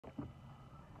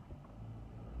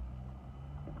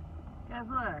Guess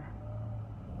what?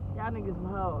 Y'all niggas some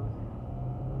hoes.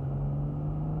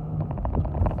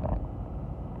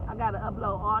 I gotta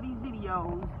upload all these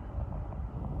videos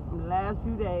in the last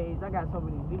few days. I got so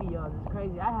many videos, it's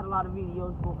crazy. I had a lot of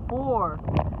videos before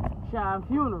Sean's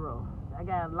funeral. I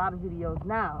got a lot of videos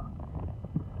now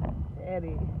to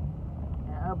edit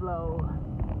and upload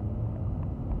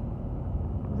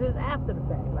just after the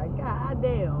fact. Like, god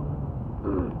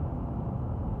damn.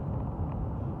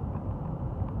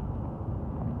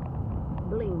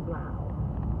 Bling blow.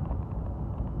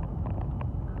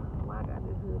 Why I got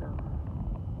this hood on?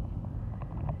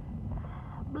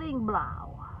 Bling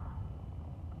blow.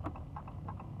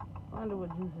 Wonder what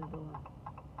Juice is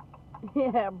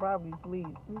doing. Yeah, probably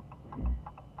sleep.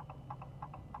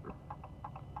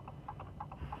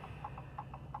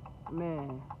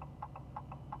 Man.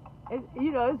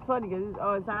 It's funny because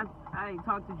I ain't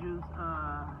talked to Juice,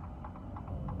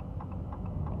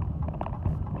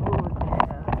 what was that,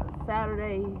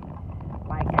 Saturday,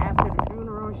 like after the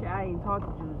funeral and shit. I ain't talked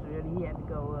to Juice really. He had to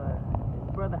go to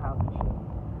his brother's house and shit.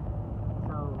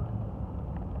 So,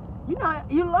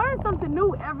 you learn something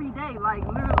new every day, like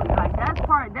literally, like that's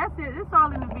it. It's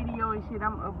all in the video and shit.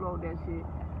 I'm gonna upload that shit.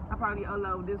 I probably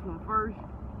upload this one first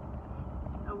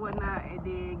or whatnot, and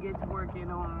then get to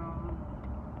working on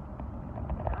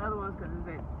the other ones because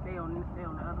they on the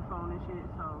other phone and shit.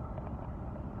 So,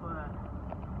 but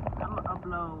I'm gonna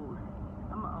upload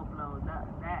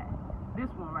this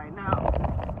one right now.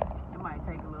 It might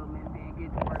take a little minute, then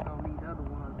get to work on these other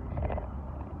ones and shit.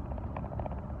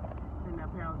 Then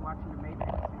up here I was watching the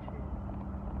Matrix and shit.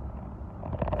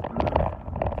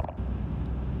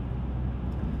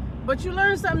 But you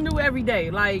learn something new every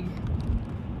day. Like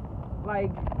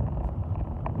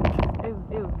it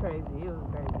was crazy.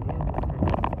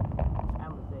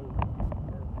 I'ma say,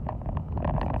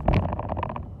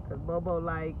 cause Bobo,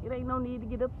 like, it ain't no need to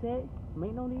get upset.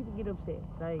 Ain't no need to get upset.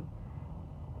 Like,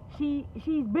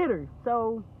 she's bitter,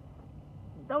 so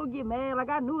don't get mad. Like,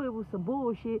 I knew it was some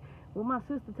bullshit. When my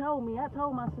sister told me, I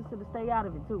told my sister to stay out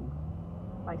of it too.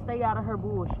 Like, stay out of her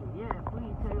bullshit. Yeah,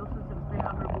 please tell your sister to stay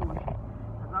out of her bullshit.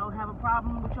 Cause I don't have a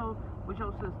problem with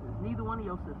your sisters. Neither one of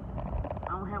your sisters.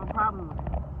 I don't have a problem with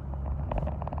it.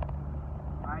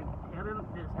 Right? Tell them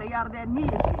to stay out of that Nia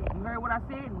shit. You heard what I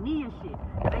said? Nia shit.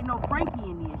 There ain't no Frankie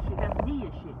in Nia shit. That's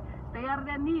Nia shit. Stay out of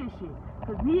that Nia shit.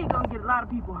 Cause Nia gonna get a lot of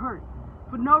people hurt.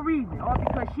 For no reason. Or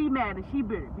because she mad and she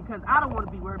bitter. Because I don't want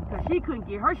to be with her because she couldn't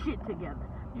get her shit together.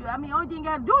 Only thing you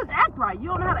gotta do is act right. You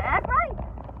don't know how to act right?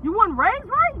 You wasn't raised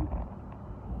right?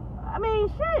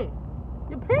 Shit.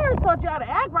 Your parents taught you how to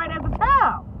act right as a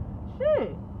child.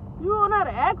 Shit. You don't know how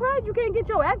to act right? You can't get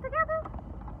your act together?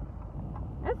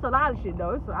 It's a lot of shit,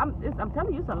 though. I'm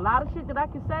telling you, it's a lot of shit that I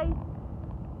can say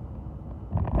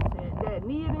that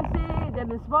Nia done said, that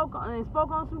spoke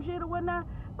on some shit or whatnot,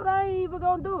 but I ain't even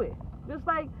gonna do it. Just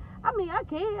like, I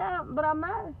can, but I'm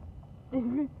not.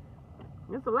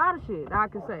 It's a lot of shit that I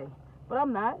can say, but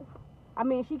I'm not.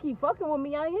 She keep fucking with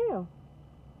me, I am.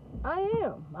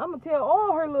 I'm gonna tell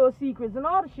all her little secrets and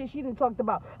all the shit she done talked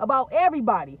about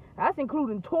everybody. That's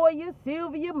including Toya,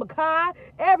 Sylvia, Makai,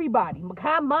 everybody.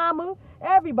 Makai mama,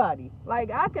 everybody. Like,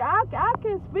 I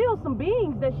can spill some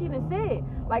beans that she done said.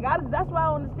 Like, that's why I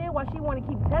don't understand why she want to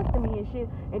keep testing me and shit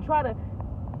and try to.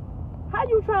 How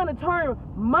you trying to turn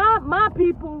my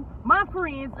people, my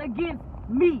friends against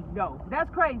me, though? That's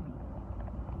crazy.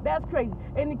 That's crazy.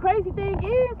 And the crazy thing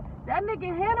is, that nigga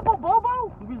Hannibal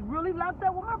Bobo was really locked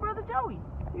up with my brother Joey.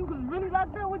 He was really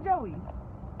locked up with Joey.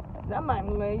 I'm like,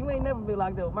 man, you ain't never been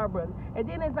locked up with my brother. And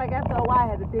then it's like, after a while,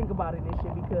 I had to think about it and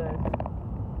shit because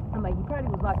I'm like, he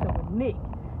probably was locked up with Nick.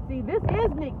 See, this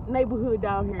is Nick's neighborhood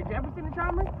down here. Jefferson and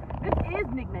Chalmers, this is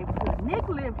Nick's neighborhood. Nick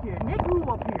lived here. Nick grew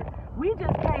up here. We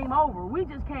just came over. We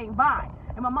just came by.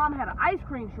 And my mom had an ice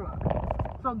cream truck.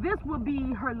 So this would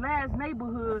be her last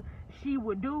neighborhood she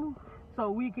would do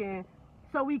so we can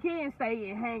stay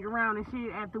and hang around and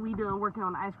shit after we done working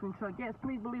on the ice cream truck. Yes,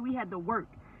 please believe we had to work.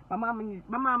 My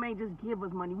mom ain't just give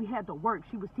us money. We had to work.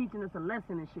 She was teaching us a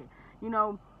lesson and shit.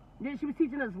 Then she was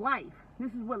teaching us life.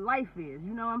 This is what life is.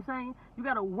 You know what I'm saying? You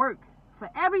got to work. For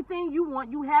everything you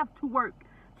want, you have to work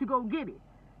to go get it.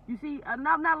 You see,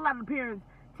 not a lot of parents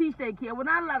teach their kids. Well,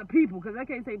 not a lot of people, because I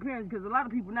can't say parents, because a lot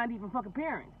of people not even fucking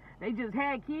parents. They just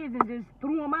had kids and just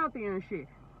threw them out there and shit.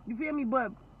 You feel me?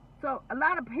 But, so, a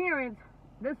lot of parents,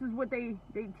 this is what they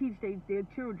teach their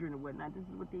children and whatnot. This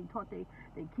is what they taught their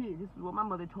kids. This is what my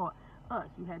mother taught us.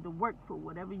 You had to work for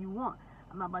whatever you want.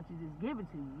 I'm not about to just give it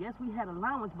to you. Yes, we had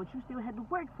allowance, but you still had to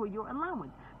work for your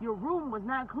allowance. Your room was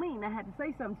not clean. I had to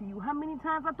say something to you. How many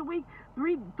times out the week?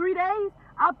 Three days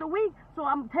out the week? So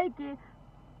I'm taking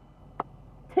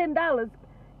 $10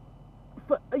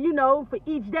 for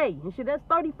each day and shit. That's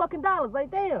 $30 fucking.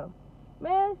 Like, damn,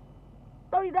 man,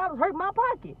 $30 hurt my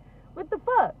pocket. What the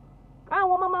fuck? I don't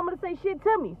want my mama to say shit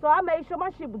to me, so I made sure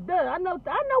my shit was done. I know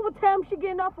what time she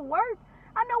getting off of work.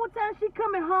 I know what time she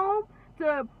coming home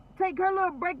to take her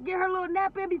little break, get her little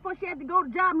nap in before she had to go to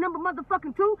job number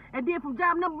motherfucking 2, and then from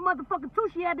job number motherfucking 2,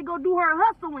 she had to go do her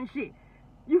hustle and shit.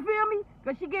 You feel me?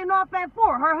 Cause she getting off at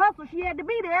 4. Her hustle, she had to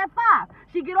be there at 5.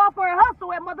 She get off her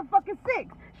hustle at motherfucking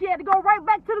 6. She had to go right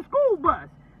back to the school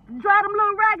bus. Drive them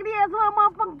little raggedy ass little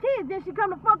motherfucking kids. Then she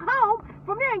come the fuck home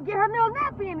from there and get her little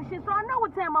nap in and shit. So I know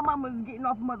what time my mama is getting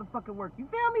off of motherfucking work. You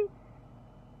feel me?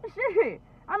 Shit.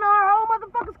 I know her whole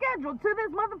motherfucking schedule to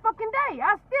this motherfucking day.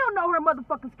 I still know her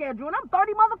motherfucking schedule, and I'm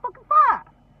 30 motherfucking 5.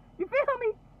 You feel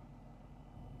me?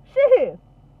 Shit.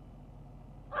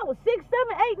 I was 6, 7,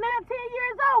 8, 9, 10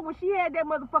 years old when she had that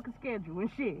motherfucking schedule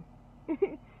and shit.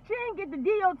 She didn't get the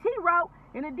DOT route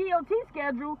and the DOT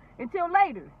schedule until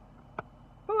later.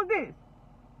 Who is this?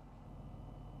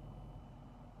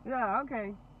 Yeah,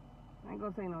 okay. I ain't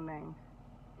gonna say no names.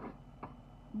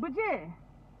 But yeah,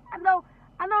 I know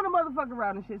the motherfucking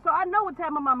route and shit. So I know what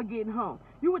time my mama getting home.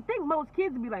 You would think most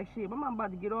kids would be like, shit, my mama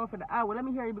about to get off in an hour. Let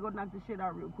me hurry up and go knock this shit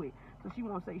out real quick. So she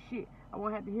won't say shit. I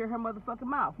won't have to hear her motherfucking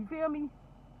mouth. You feel me?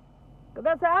 Cause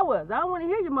that's how I was. I don't want to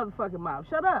hear your motherfucking mouth.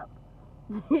 Shut up.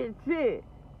 Shit.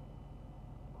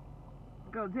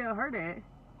 Go tell her that.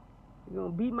 You're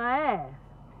gonna beat my ass.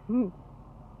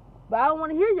 But I don't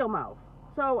want to hear your mouth.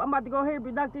 So I'm about to go ahead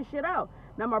and knock this shit out.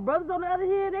 Now my brothers on the other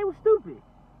hand, they were stupid.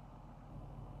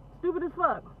 Stupid as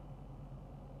fuck.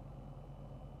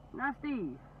 Not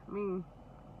Steve. I mean,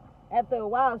 after a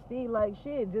while, Steve like,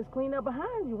 shit, just clean up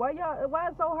behind you. Why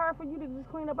it's so hard for you to just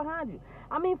clean up behind you?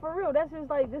 I mean, for real, that's just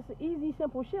like, this easy,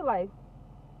 simple shit. Like,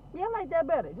 yeah, I like that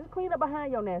better. Just clean up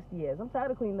behind your nasty ass. I'm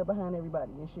tired of cleaning up behind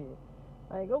everybody and shit.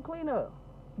 Like, go clean up.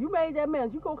 You made that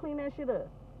mess. You go clean that shit up.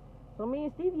 So me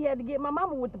and Stevie had to get my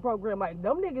mama with the program. Like,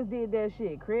 them niggas did that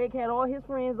shit. Craig had all his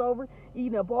friends over,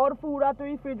 eating up all the food out the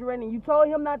refrigerator, and you told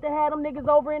him not to have them niggas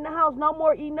over in the house no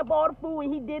more eating up all the food,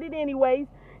 and he did it anyways.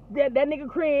 That nigga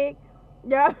Craig.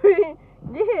 Yeah,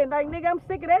 yeah, like, nigga, I'm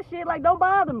sick of that shit. Like, don't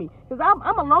bother me. Because I'm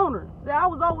a loner. I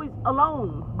was always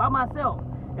alone by myself.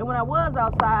 And when I was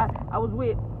outside, I was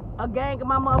with a gang of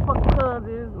my motherfucking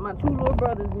cousins, my 2 little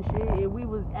brothers and shit, and we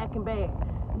was acting bad.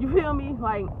 You feel me?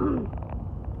 Like,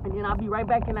 and then I'll be right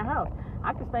back in the house.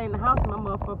 I could stay in the house in my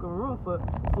motherfucking room for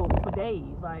days.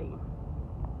 Like,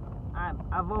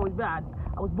 I've always been,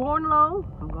 I was born alone,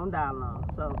 I'm gonna die alone.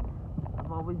 So,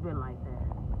 I've always been like that.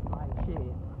 Like, shit.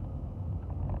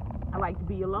 I like to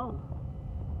be alone.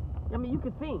 I mean, you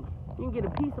can think. You can get a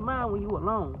peace of mind when you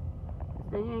alone.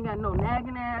 So you ain't got no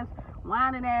nagging ass,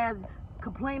 whining ass,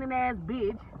 complaining ass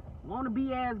bitch,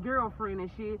 wanna-be ass girlfriend and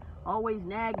shit, always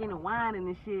nagging and whining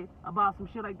and shit about some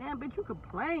shit like, damn, bitch, you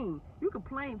complain. You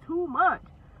complain too much.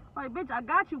 Like, bitch, I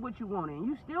got you what you wanted, and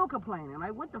you still complaining.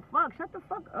 Like, what the fuck? Shut the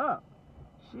fuck up.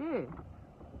 Shit.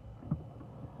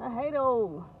 I hate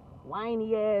old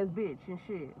whiny ass bitch and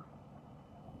shit.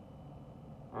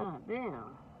 Ah,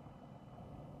 damn.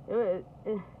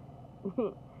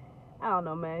 I don't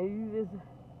know, man.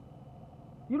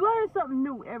 You learn something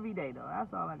new every day, though.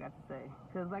 That's all I got to say.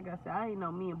 Because, like I said, I ain't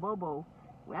know me and Bobo.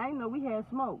 I ain't know we had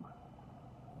smoke.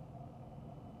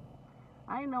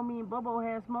 I ain't know me and Bobo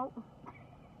had smoke.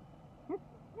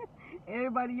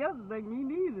 Everybody else is like, me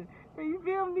neither. Hey, you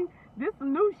feel me? This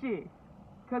some new shit.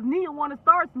 Because Nia want to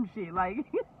start some shit. Like,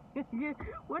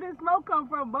 where did smoke come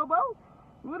from, Bobo?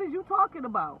 What is you talking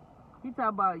about? He talking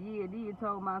about, yeah, Nia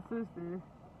told my sister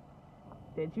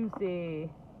that you said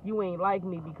you ain't like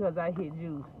me because I hit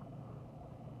Juice.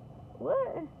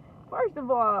 What? First of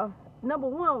all, number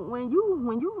one, when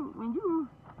you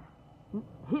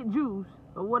hit Juice,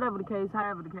 or whatever the case,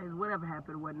 however the case, whatever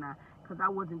happened or whatnot, because I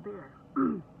wasn't there.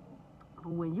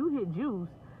 But when you hit Juice,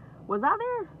 was I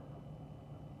there?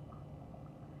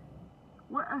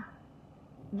 What?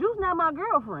 Juice not my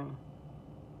girlfriend.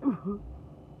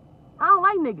 I don't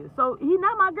like niggas, so he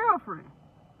not my girlfriend.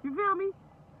 You feel me?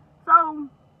 So,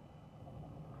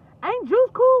 ain't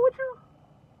Juice cool with you?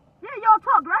 Yeah, y'all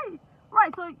talk, right?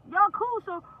 Right, so y'all cool,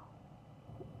 so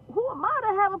who am I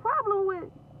to have a problem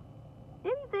with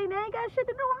anything that ain't got shit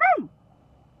to do with me?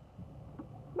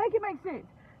 Make it make sense.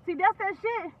 See, that's that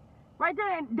shit right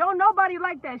there, and don't nobody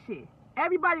like that shit.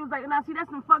 Everybody was like, nah, see, that's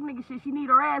some fuck nigga shit. She need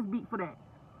her ass beat for that.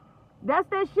 That's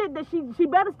that shit that she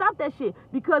better stop that shit,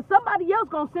 because somebody else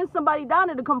gonna send somebody down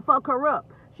there to come fuck her up.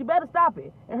 She better stop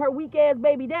it. And her weak ass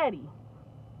baby daddy.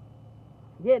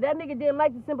 Yeah, that nigga didn't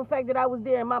like the simple fact that I was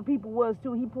there and my people was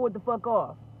too. He pulled the fuck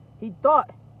off. He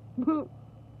thought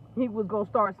he was gonna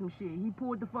start some shit. He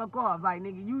pulled the fuck off. Like,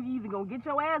 nigga, you either gonna get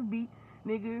your ass beat,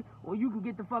 nigga, or you can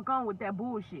get the fuck on with that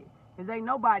bullshit. Cause ain't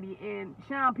nobody, and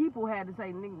Sean people had to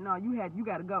say, nigga, no, you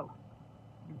gotta go.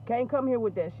 You can't come here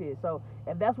with that shit. So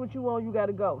if that's what you want, you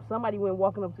gotta go. Somebody went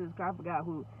walking up to this car, I forgot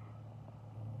who.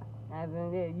 I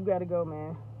said, yeah, you gotta go,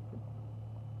 man.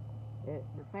 The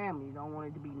family don't want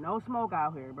it to be no smoke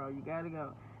out here, bro. You gotta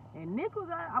go. And Nichols,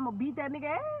 I'm gonna beat that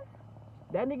nigga ass.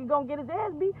 That nigga gonna get his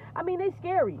ass beat. I mean, they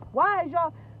scary. Why is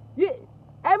y'all? Yeah,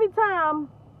 every time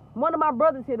one of my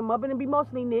brothers hit him up, and it be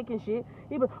mostly Nick and shit,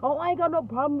 he be, oh, I ain't got no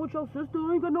problem with your sister.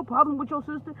 I ain't got no problem with your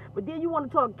sister. But then you want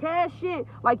to talk cash shit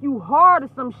like you hard or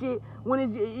some shit when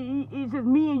it's just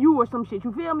me and you or some shit.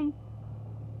 You feel me?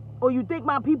 Or you think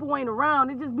my people ain't around.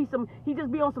 He just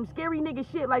be on some scary nigga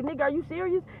shit. Like, nigga, are you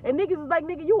serious? And niggas is like,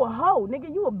 nigga, you a hoe.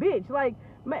 Nigga, you a bitch. Like,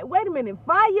 man, wait a minute.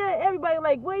 Fire. Everybody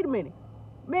like, wait a minute.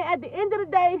 Man, at the end of the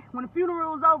day, when the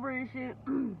funeral was over and shit,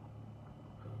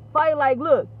 Fire like,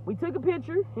 look, we took a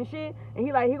picture and shit. And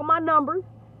he like, here go my number.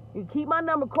 You keep my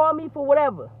number. Call me for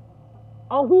whatever.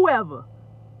 Or whoever.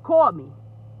 Call me.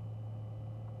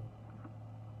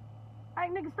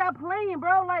 Like, nigga, stop playing,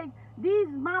 bro. Like, these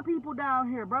is my people down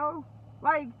here, bro.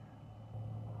 Like,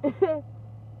 did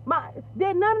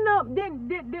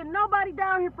nobody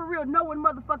down here for real know what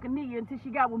motherfucking Nia until she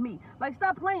got with me. Like,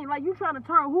 stop playing. Like, you trying to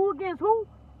turn who against who?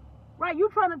 Right? You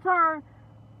trying to turn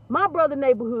my brother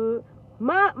neighborhood,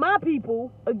 my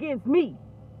people against me.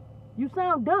 You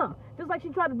sound dumb. Just like she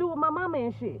tried to do with my mama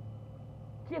and shit.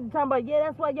 She had to talk about, yeah,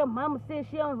 that's why your mama said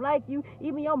she don't like you.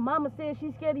 Even your mama said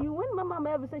she's scared of you. When did my mama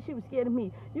ever say she was scared of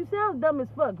me? You sound dumb as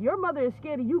fuck. Your mother is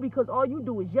scared of you because all you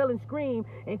do is yell and scream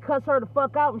and cuss her the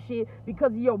fuck out and shit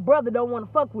because your brother don't want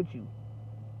to fuck with you.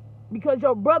 Because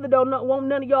your brother don't want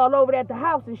none of y'all over at the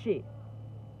house and shit.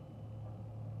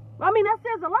 I mean, that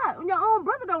says a lot. When your own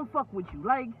brother don't fuck with you.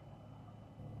 Like,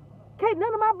 can't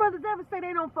none of my brothers ever say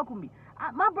they don't fuck with me.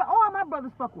 All my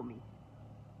brothers fuck with me.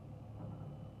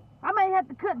 I may have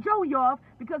to cut Joey off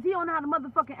because he don't know how to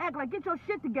motherfucking act. Like, get your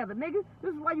shit together, nigga. This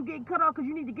is why you getting cut off, because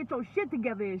you need to get your shit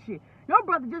together and shit. Your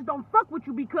brother just don't fuck with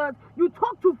you because you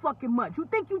talk too fucking much. You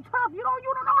think you tough. You don't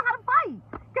know how to fight.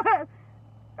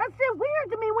 That shit weird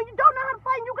to me when you don't know how to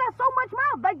fight and you got so much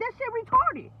mouth. Like, that shit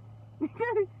retarded.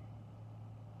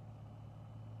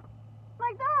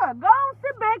 Like, dog, go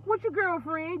sit back with your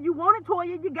girlfriend. You wanted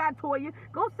Toya, you got Toya.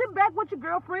 Go sit back with your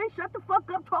girlfriend. Shut the fuck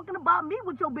up talking about me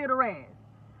with your bitter ass.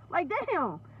 Like,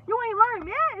 damn, you ain't learned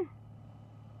yet.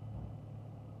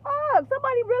 Fuck,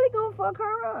 somebody really gonna fuck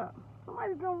her up.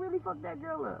 Somebody's gonna really fuck that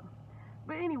girl up.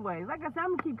 But anyways, like I said,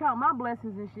 I'm gonna keep counting my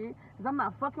blessings and shit, because I'm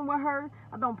not fucking with her.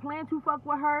 I don't plan to fuck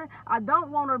with her. I don't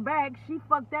want her back. She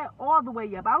fucked that all the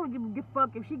way up. I don't give a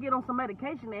fuck if she get on some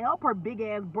medication to help her big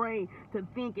ass brain to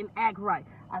think and act right.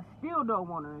 I still don't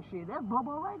want her and shit. That's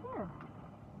Bobo right there.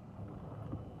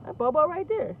 That's Bobo right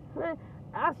there.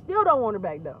 I still don't want her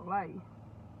back though. Like,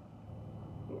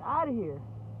 get out of here.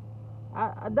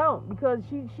 I don't, because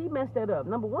she messed that up.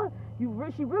 Number one, she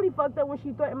really fucked up when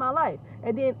she threatened my life.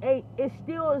 And then it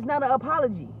still is not an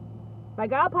apology.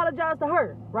 Like, I apologize to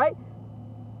her, right?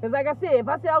 Because like I said, if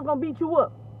I said I was going to beat you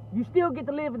up, you still get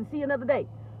to live and see another day.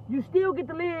 You still get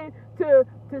to live to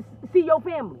see your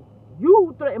family.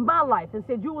 You threatened my life and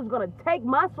said you was going to take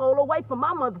my soul away from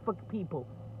my motherfucking people.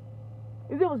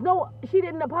 She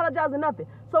didn't apologize or nothing.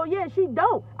 So yeah, she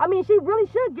don't. I mean, she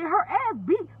really should get her ass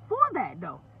beat for that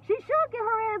though. She should get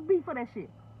her ass beat for that shit.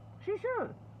 She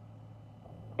should.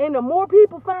 And the more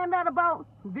people find out about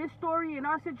this story and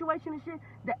our situation and shit,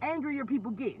 the angrier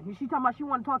people get. And she talking about she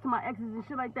want to talk to my exes and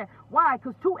shit like that. Why?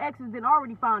 Because 2 exes then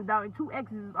already found out, and 2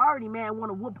 exes is already mad,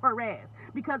 want to whoop her ass.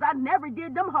 Because I never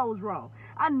did them hoes wrong.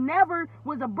 I never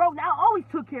was a broke. I always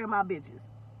took care of my bitches.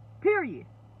 Period.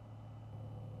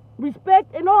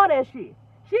 Respect and all that shit.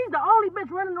 She's the only bitch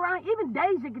running around. Even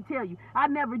Deja can tell you I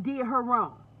never did her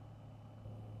wrong.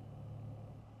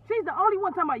 She's the only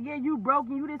one talking about, yeah, you broke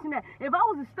and you this and that. If I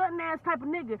was a stunting ass type of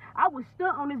nigga, I would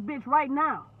stunt on this bitch right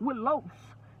now with Los,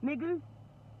 nigga.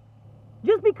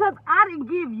 Just because I didn't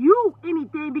give you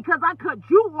anything, because I cut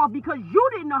you off, because you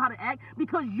didn't know how to act,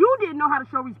 because you didn't know how to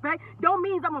show respect, don't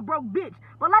mean I'm a broke bitch.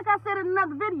 But like I said in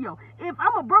another video, if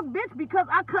I'm a broke bitch because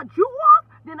I cut you off,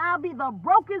 then I'll be the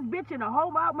brokest bitch in the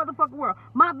whole wide motherfucking world.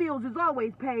 My bills is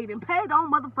always paid and paid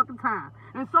on motherfucking time.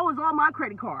 And so is all my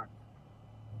credit cards.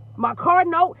 My card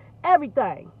note,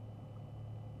 everything.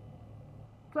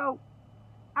 So,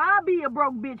 I'll be a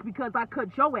broke bitch because I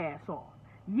cut your ass off.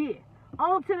 Yeah.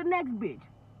 On to the next bitch.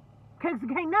 Can't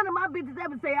none of my bitches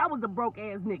ever say I was a broke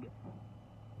ass nigga.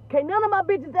 Can't none of my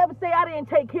bitches ever say I didn't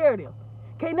take care of them.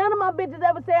 Can't none of my bitches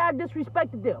ever say I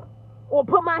disrespected them or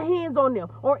put my hands on them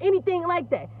or anything like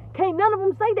that. Can't none of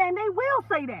them say that, and they will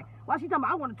say that. Why she talking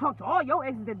about, I want to talk to all your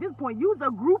exes at this point? You's a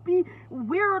groupie,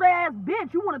 weird-ass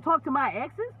bitch. You want to talk to my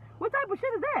exes? What type of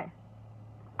shit is that?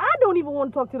 I don't even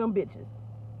want to talk to them bitches.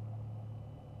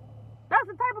 That's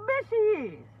the type of bitch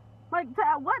she is. Like,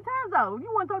 what time zone?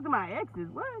 You want to talk to my exes?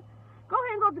 What? Go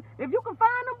ahead and go. If you can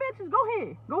find them bitches, go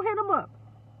ahead. Go hit them up.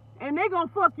 And they gonna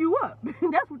fuck you up.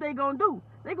 That's what they gonna do.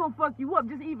 They gonna fuck you up.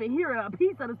 Just even hear a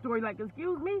piece of the story. Like,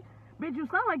 excuse me? Bitch, you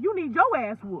sound like you need your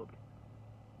ass whooped.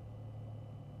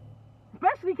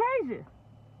 Especially Kasia.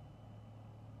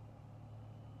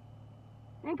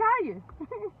 And Kaya.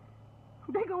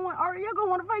 They gonna want, Ariel gonna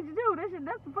want to fight you too.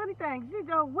 That's the funny thing. She's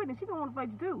your witness. She gonna want to fight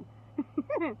you too.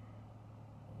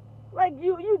 Like,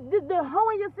 you the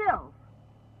hoeing yourself.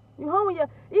 You hoeing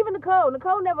even Nicole.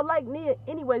 Nicole never liked Nia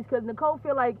anyways, because Nicole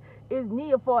feel like it's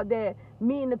Nia's fault that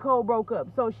me and Nicole broke up.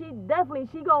 So she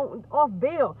going off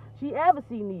bail. She ever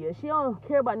see Nia. She don't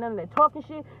care about none of that talking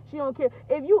shit. She don't care.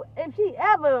 If she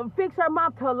ever fix her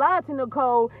mouth to lie to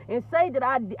Nicole and say that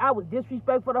I was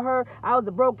disrespectful to her, I was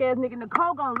a broke ass nigga,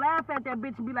 Nicole gonna laugh at that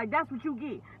bitch and be like, that's what you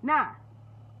get. Nah.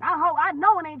 I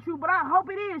know it ain't true, but I hope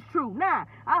it is true. Nah,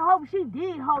 I hope she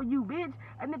did hoe you, bitch.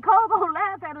 And Nicole gonna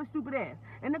laugh at her stupid ass.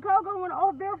 And Nicole gonna want to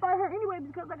off-verify her anyway,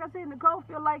 because like I said, Nicole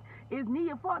feel like it's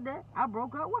Nia's fault that I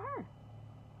broke up with her.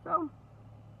 So,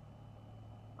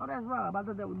 oh, that's Rob. I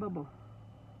thought that was Bubbo.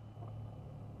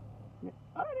 Oh,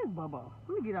 that is Bubbo.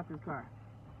 Let me get out this car.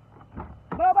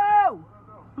 Bubbo!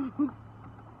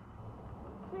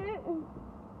 Shit.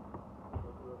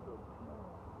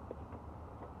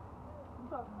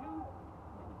 Talk to you?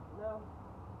 No.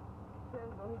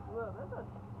 Sam's gonna hit you up. That's a...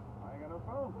 I ain't got no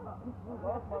phone. I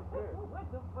lost my shit. What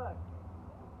the fuck?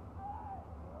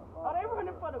 Oh, they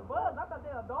running for the bus. I thought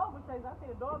they a dog was chasing. I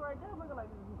see a dog right there looking like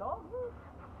this dog.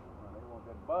 They want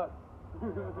that bus.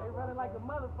 They running like a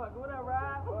motherfucker. What up,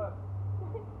 Rod? What?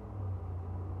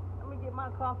 Let me get my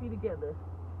coffee together.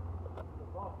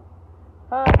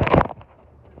 Huh?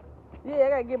 Yeah,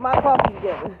 I gotta get my coffee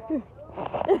together.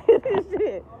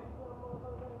 Shit.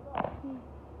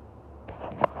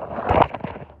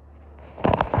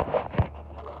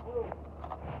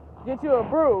 Get you a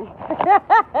brew.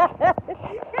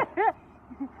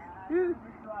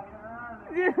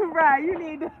 Right, you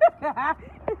need to.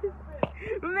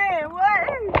 Man, what?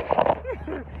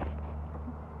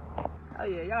 Oh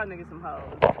yeah, y'all niggas some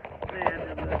hoes. Man, I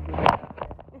just love you.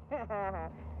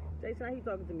 Jason, how he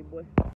talking to me, boy?